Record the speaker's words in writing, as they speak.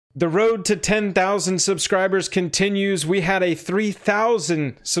The road to 10,000 subscribers continues. We had a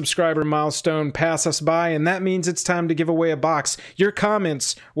 3,000 subscriber milestone pass us by, and that means it's time to give away a box. Your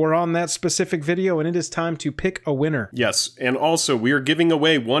comments were on that specific video, and it is time to pick a winner. Yes, and also we are giving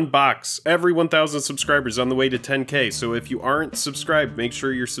away one box every 1,000 subscribers on the way to 10K. So if you aren't subscribed, make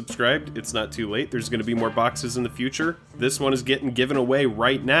sure you're subscribed. It's not too late. There's going to be more boxes in the future. This one is getting given away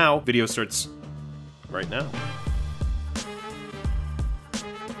right now. Video starts right now.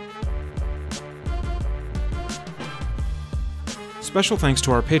 Special thanks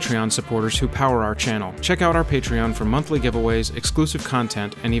to our Patreon supporters who power our channel. Check out our Patreon for monthly giveaways, exclusive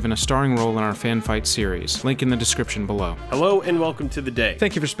content, and even a starring role in our fan fight series. Link in the description below. Hello and welcome to the day.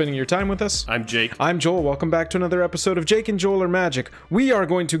 Thank you for spending your time with us. I'm Jake. I'm Joel. Welcome back to another episode of Jake and Joel Are Magic. We are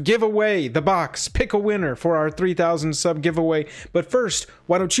going to give away the box, pick a winner for our 3,000 sub giveaway. But first,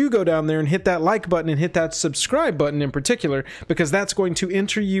 why don't you go down there and hit that like button and hit that subscribe button in particular, because that's going to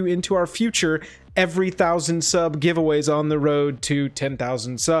enter you into our future every 1,000 sub giveaways on the road to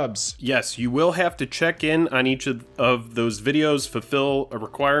 10,000 subs. Yes, you will have to check in on each of those videos, fulfill a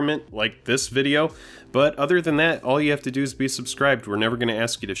requirement like this video, but other than that, all you have to do is be subscribed. We're never going to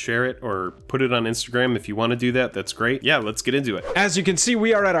ask you to share it or put it on Instagram. If you want to do that, that's great. Yeah, let's get into it. As you can see,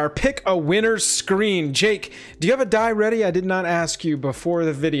 we are at our pick a winner screen. Jake, do you have a die ready? I did not ask you before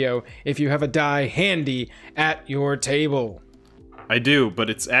the video if you have a die handy at your table. I do, but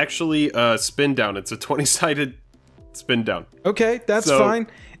it's actually a spin down. It's a 20-sided spin down. Okay, that's fine.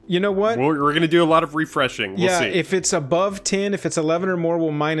 You know what? We're going to do a lot of refreshing. We'll see. If it's above 10, if it's 11 or more,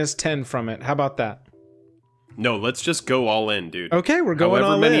 we'll minus 10 from it. How about that? No, let's just go all in, dude. Okay, we're going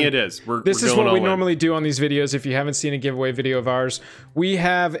all in. However many it is. This is what we normally do on these videos. If you haven't seen a giveaway video of ours, we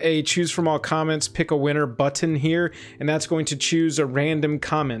have a choose from all comments, pick a winner button here, and that's going to choose a random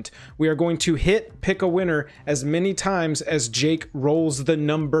comment. We are going to hit pick a winner as many times as Jake rolls the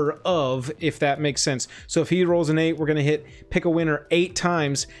number of, if that makes sense. So if he rolls an 8, we're going to hit pick a winner 8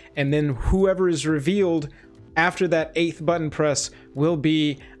 times, and then whoever is revealed after that 8th button press will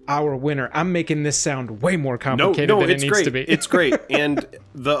be our winner. I'm making this sound way more complicated than it needs to be. It's great. And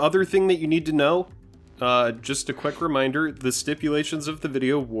the other thing that you need to know, just a quick reminder, the stipulations of the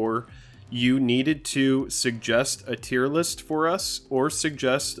video were you needed to suggest a tier list for us, or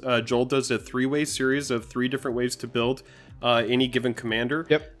suggest, Joel does a 3-way series of 3 different ways to build any given commander.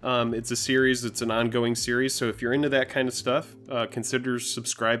 Yep. It's a series, it's an ongoing series, so if you're into that kind of stuff, consider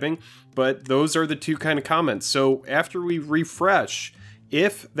subscribing. But those are the 2 kind of comments. So after we refresh,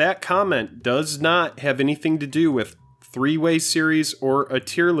 if that comment does not have anything to do with 3-way series or a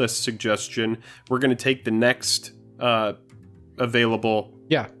tier list suggestion, we're going to take the next available.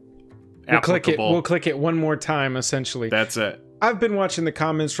 Yeah. We'll click it one more time, essentially. That's it. I've been watching the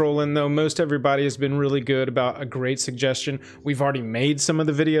comments roll in, though. Most everybody has been really good about a great suggestion. We've already made some of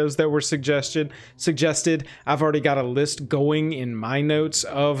the videos that were suggested. I've already got a list going in my notes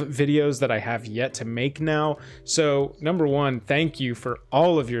of videos that I have yet to make now. So, number one, thank you for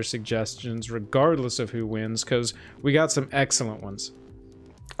all of your suggestions, regardless of who wins, because we got some excellent ones.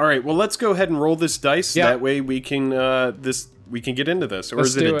 All right, well, let's go ahead and roll this dice. Yeah. That way we can we can get into this. Or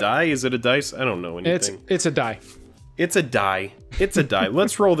is it a die? Is it a dice? I don't know anything. It's a die. It's a die. It's a die.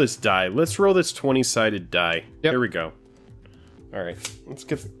 Let's roll this die. Let's roll this 20-sided die. Yep. There we go. All right. Let's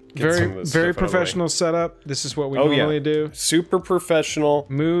get some of this very professional setup. This is what we normally do. Super professional.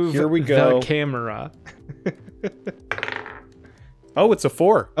 Move Here we go. The camera. Oh, it's a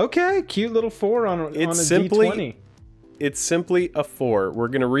 4. Okay, cute little 4 on a D20. It's simply a 4. We're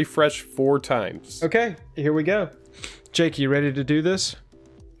going to refresh 4 times. Okay, here we go. Jake, you ready to do this?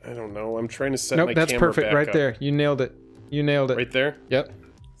 I don't know. I'm trying to set my camera that's perfect back right up. There. You nailed it. You nailed it. Right there? Yep.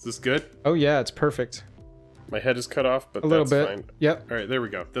 Is this good? Oh, yeah, it's perfect. My head is cut off, but a little bit. Fine. Yep. All right, there we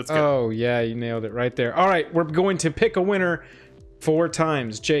go. That's good. Oh, yeah, you nailed it right there. All right, we're going to pick a winner 4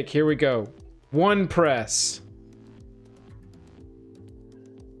 times. Jake, here we go. 1 press.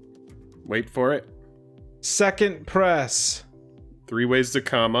 Wait for it. 2nd press. 3 ways to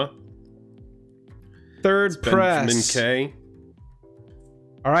comma. 3rd press. Benjamin K.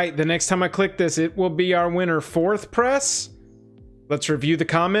 All right, the next time I click this, it will be our winner. 4th press. Let's review the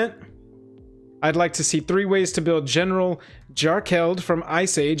comment. I'd like to see 3 ways to build General Jarkeld from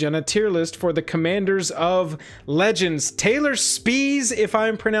Ice Age and a tier list for the commanders of Legends. Taylor Spees, if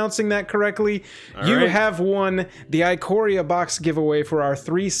I'm pronouncing that correctly, you have won the Ikoria box giveaway for our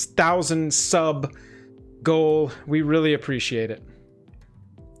 3,000 sub goal. We really appreciate it.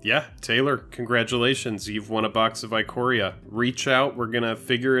 Yeah, Taylor, congratulations. You've won a box of Ikoria. Reach out. We're going to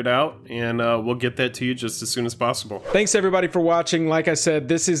figure it out, and we'll get that to you just as soon as possible. Thanks, everybody, for watching. Like I said,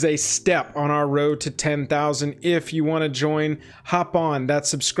 this is a step on our road to 10,000. If you want to join, hop on. That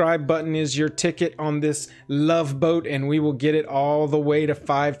subscribe button is your ticket on this love boat, and we will get it all the way to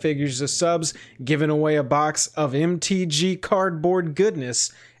 5 figures of subs, giving away a box of MTG cardboard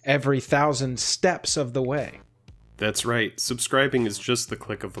goodness every 1,000 steps of the way. That's right. Subscribing is just the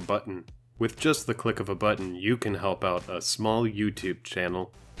click of a button. With just the click of a button, you can help out a small YouTube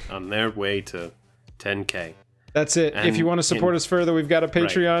channel on their way to 10K. That's it. If you want to support us further, we've got a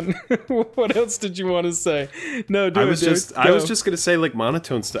Patreon. Right. What else did you want to say? No, I was just gonna say like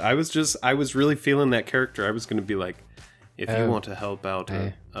monotone stuff. I was really feeling that character. I was gonna be like, if you want to help out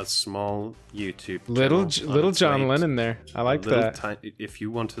a small YouTube channel, little John Lennon there. I like that. If you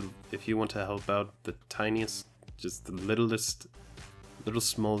want to help out the tiniest, just the little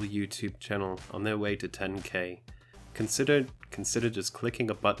small YouTube channel on their way to 10K, consider just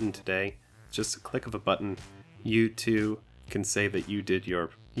clicking a button today. Just a click of a button. You too can say that you did your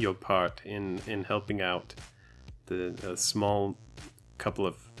part in helping out the small couple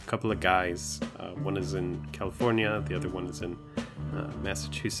of guys. One is in California, the other one is in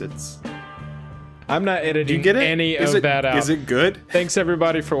Massachusetts. I'm not editing any of that out. Is it good? Thanks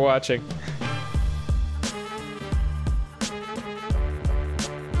everybody for watching.